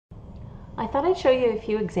I thought I'd show you a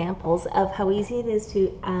few examples of how easy it is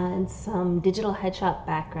to add some digital headshot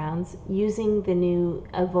backgrounds using the new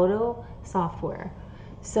Evoto software.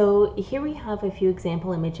 So here we have a few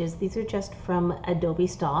example images. These are just from Adobe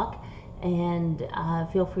Stock, and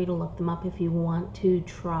feel free to look them up if you want to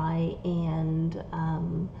try and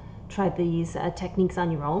try these techniques on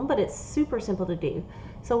your own, but it's super simple to do.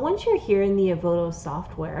 So once you're here in the Evoto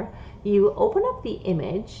software, you open up the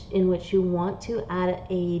image in which you want to add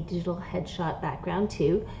a digital headshot background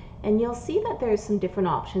to, and you'll see that there's some different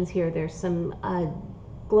options here. There's some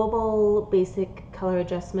global basic color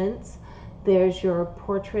adjustments. There's your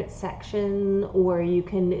portrait section where you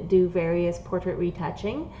can do various portrait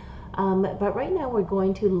retouching. But right now we're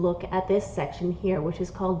going to look at this section here, which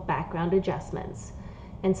is called background adjustments.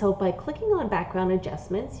 And so by clicking on background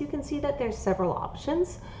adjustments, you can see that there's several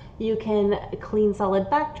options. You can clean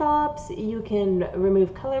solid backdrops, you can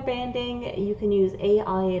remove color banding, you can use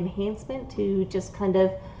AI enhancement to just kind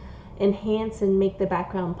of enhance and make the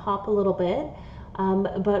background pop a little bit.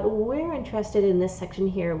 But we're interested in this section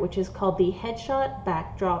here, which is called the Headshot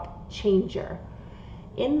Backdrop Changer.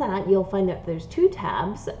 In that, you'll find that there's two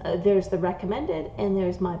tabs. There's the recommended and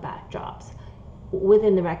there's my backdrops.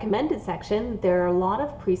 Within the recommended section, there are a lot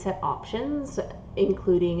of preset options,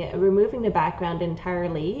 including removing the background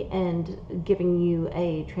entirely and giving you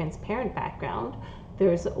a transparent background.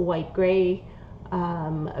 There's white, gray,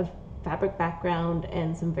 a fabric background,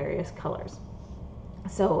 and some various colors.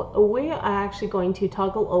 So we are actually going to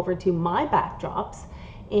toggle over to my backdrops,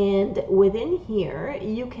 and within here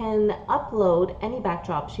you can upload any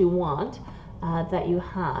backdrops you want that you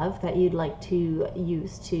have that you'd like to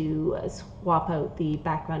use to swap out the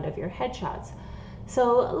background of your headshots.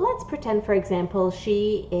 So let's pretend, for example,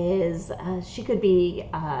 she could be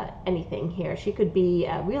anything here. She could be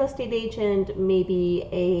a real estate agent, maybe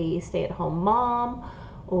a stay-at-home mom,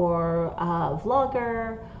 or a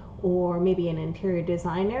vlogger, or maybe an interior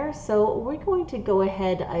designer. So we're going to go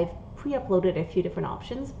ahead. I've pre-uploaded a few different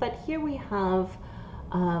options, but here we have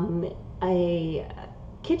a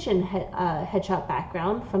kitchen headshot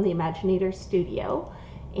background from the Imaginator Studio,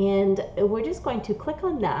 and we're just going to click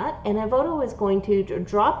on that, and Evoto is going to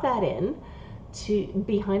drop that in to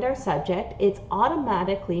behind our subject. It's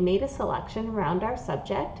automatically made a selection around our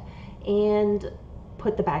subject and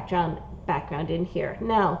put the background in here.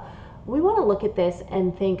 Now we want to look at this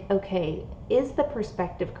and think, okay, is the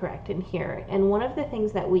perspective correct in here? And one of the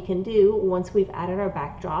things that we can do once we've added our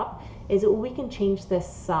backdrop is that we can change the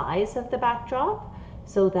size of the backdrop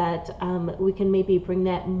so that we can maybe bring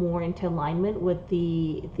that more into alignment with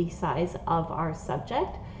the size of our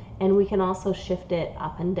subject. And we can also shift it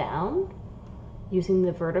up and down using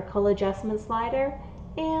the vertical adjustment slider,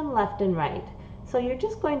 and left and right. So you're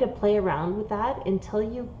just going to play around with that until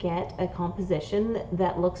you get a composition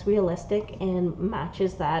that looks realistic and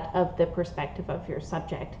matches that of the perspective of your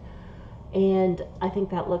subject. And I think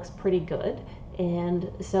that looks pretty good.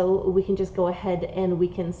 And so we can just go ahead and we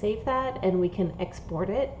can save that, and we can export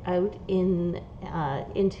it out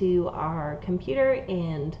into our computer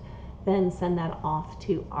and then send that off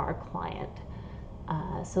to our client.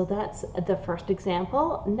 So that's the first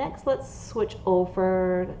example. Next, let's switch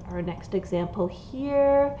over our next example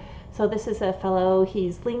here. So this is a fellow,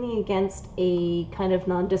 he's leaning against a kind of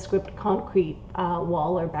nondescript concrete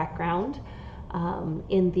wall or background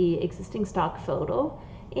in the existing stock photo.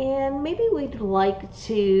 And maybe we'd like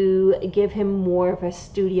to give him more of a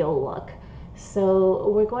studio look. So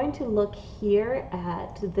we're going to look here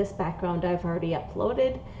at this background I've already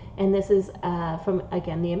uploaded. And this is from,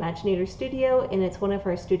 again, the Imaginator Studio, and it's one of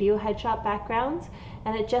our studio headshot backgrounds.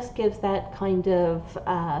 And it just gives that kind of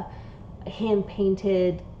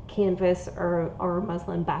hand-painted canvas or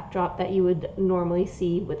muslin backdrop that you would normally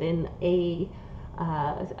see within a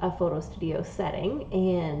photo studio setting.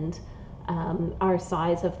 And our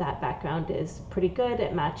size of that background is pretty good.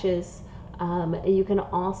 It matches. You can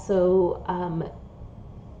also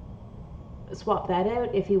swap that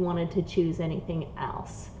out if you wanted to choose anything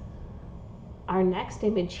else. Our next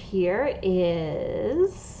image here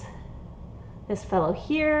is this fellow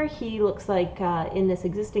here. He looks like in this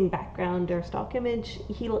existing background or stock image,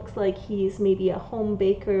 he looks like he's maybe a home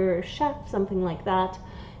baker or chef, something like that.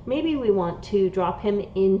 Maybe we want to drop him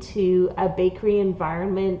into a bakery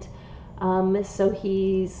environment. So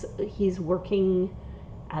he's working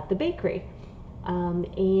at the bakery.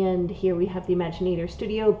 And here we have the Imaginator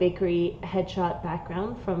Studio Bakery Headshot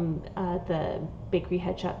background from the Bakery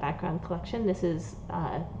Headshot Background Collection. This is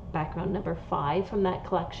background number 5 from that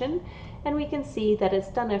collection. And we can see that it's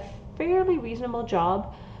done a fairly reasonable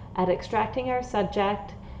job at extracting our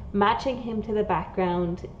subject, matching him to the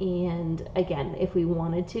background. And again, if we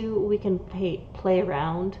wanted to, we can play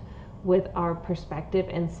around with our perspective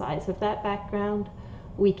and size of that background.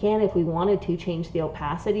 We can, if we wanted to, change the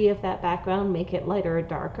opacity of that background, make it lighter or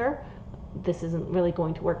darker. This isn't really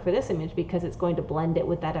going to work for this image because it's going to blend it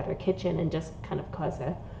with that other kitchen and just kind of cause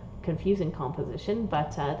a confusing composition,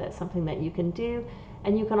 but that's something that you can do.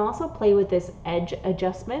 And you can also play with this edge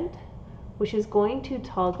adjustment, which is going to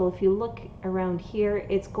toggle. If you look around here,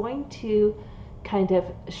 it's going to kind of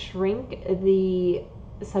shrink the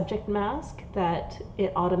subject mask that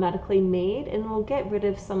it automatically made, and it'll get rid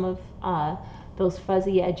of some of those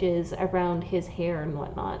fuzzy edges around his hair and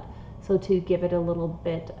whatnot, so to give it a little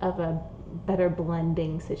bit of a better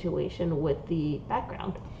blending situation with the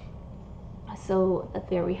background. So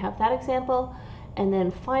there we have that example. And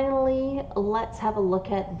then finally, let's have a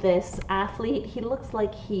look at this athlete. He looks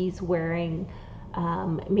like he's wearing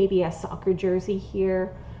maybe a soccer jersey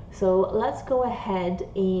here. So let's go ahead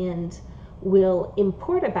and we'll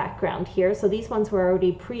import a background here. So these ones were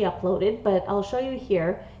already pre-uploaded, but I'll show you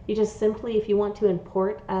here. You just simply, if you want to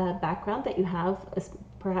import a background that you have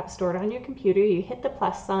perhaps stored on your computer, you hit the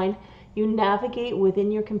plus sign, you navigate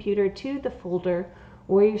within your computer to the folder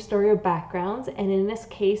where you store your backgrounds. And in this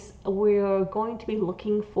case, we're going to be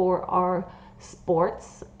looking for our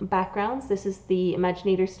sports backgrounds. This is the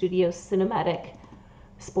Imaginator Studio Cinematic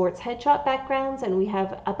Sports Headshot backgrounds, and we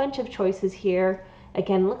have a bunch of choices here.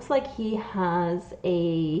 Again, looks like he has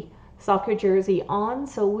a soccer jersey on,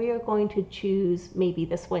 so we are going to choose maybe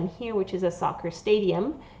this one here, which is a soccer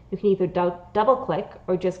stadium. You can either double click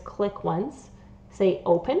or just click once, say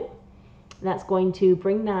open. That's going to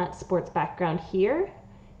bring that sports background here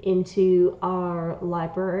into our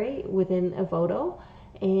library within Evoto,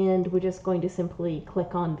 and we're just going to simply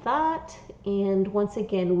click on that. And once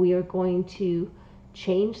again, we are going to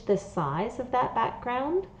change the size of that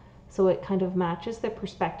background so it kind of matches the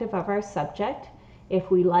perspective of our subject. If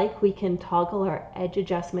we like, we can toggle our edge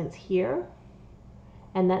adjustments here,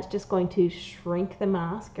 and that's just going to shrink the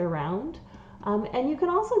mask around. And you can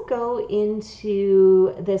also go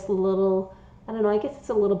into this little, I don't know, I guess it's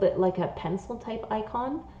a little bit like a pencil type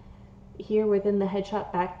icon here within the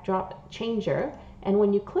headshot backdrop changer. And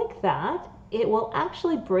when you click that, it will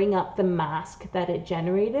actually bring up the mask that it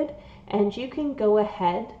generated. And you can go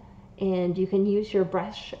ahead and you can use your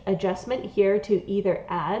brush adjustment here to either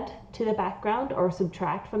add to the background or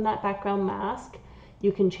subtract from that background mask.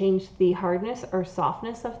 You can change the hardness or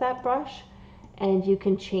softness of that brush, and you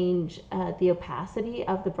can change the opacity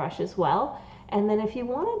of the brush as well. And then if you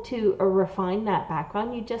wanted to refine that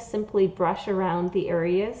background, you just simply brush around the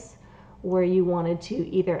areas where you wanted to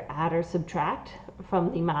either add or subtract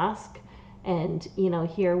from the mask. And you know,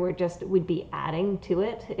 here we'd be adding to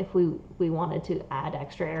it if we wanted to add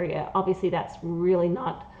extra area. Obviously that's really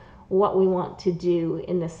not what we want to do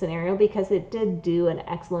in this scenario, because it did do an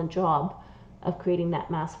excellent job of creating that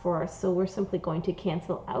mask for us. So we're simply going to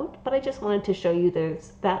cancel out, but I just wanted to show you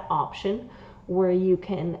there's that option where you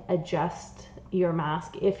can adjust your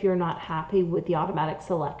mask if you're not happy with the automatic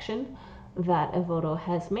selection that Evoto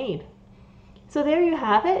has made. So there you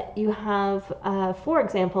have it. You have 4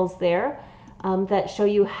 examples there that show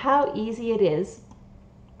you how easy it is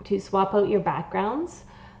to swap out your backgrounds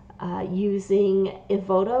using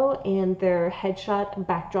Evoto and their headshot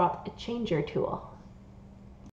backdrop changer tool.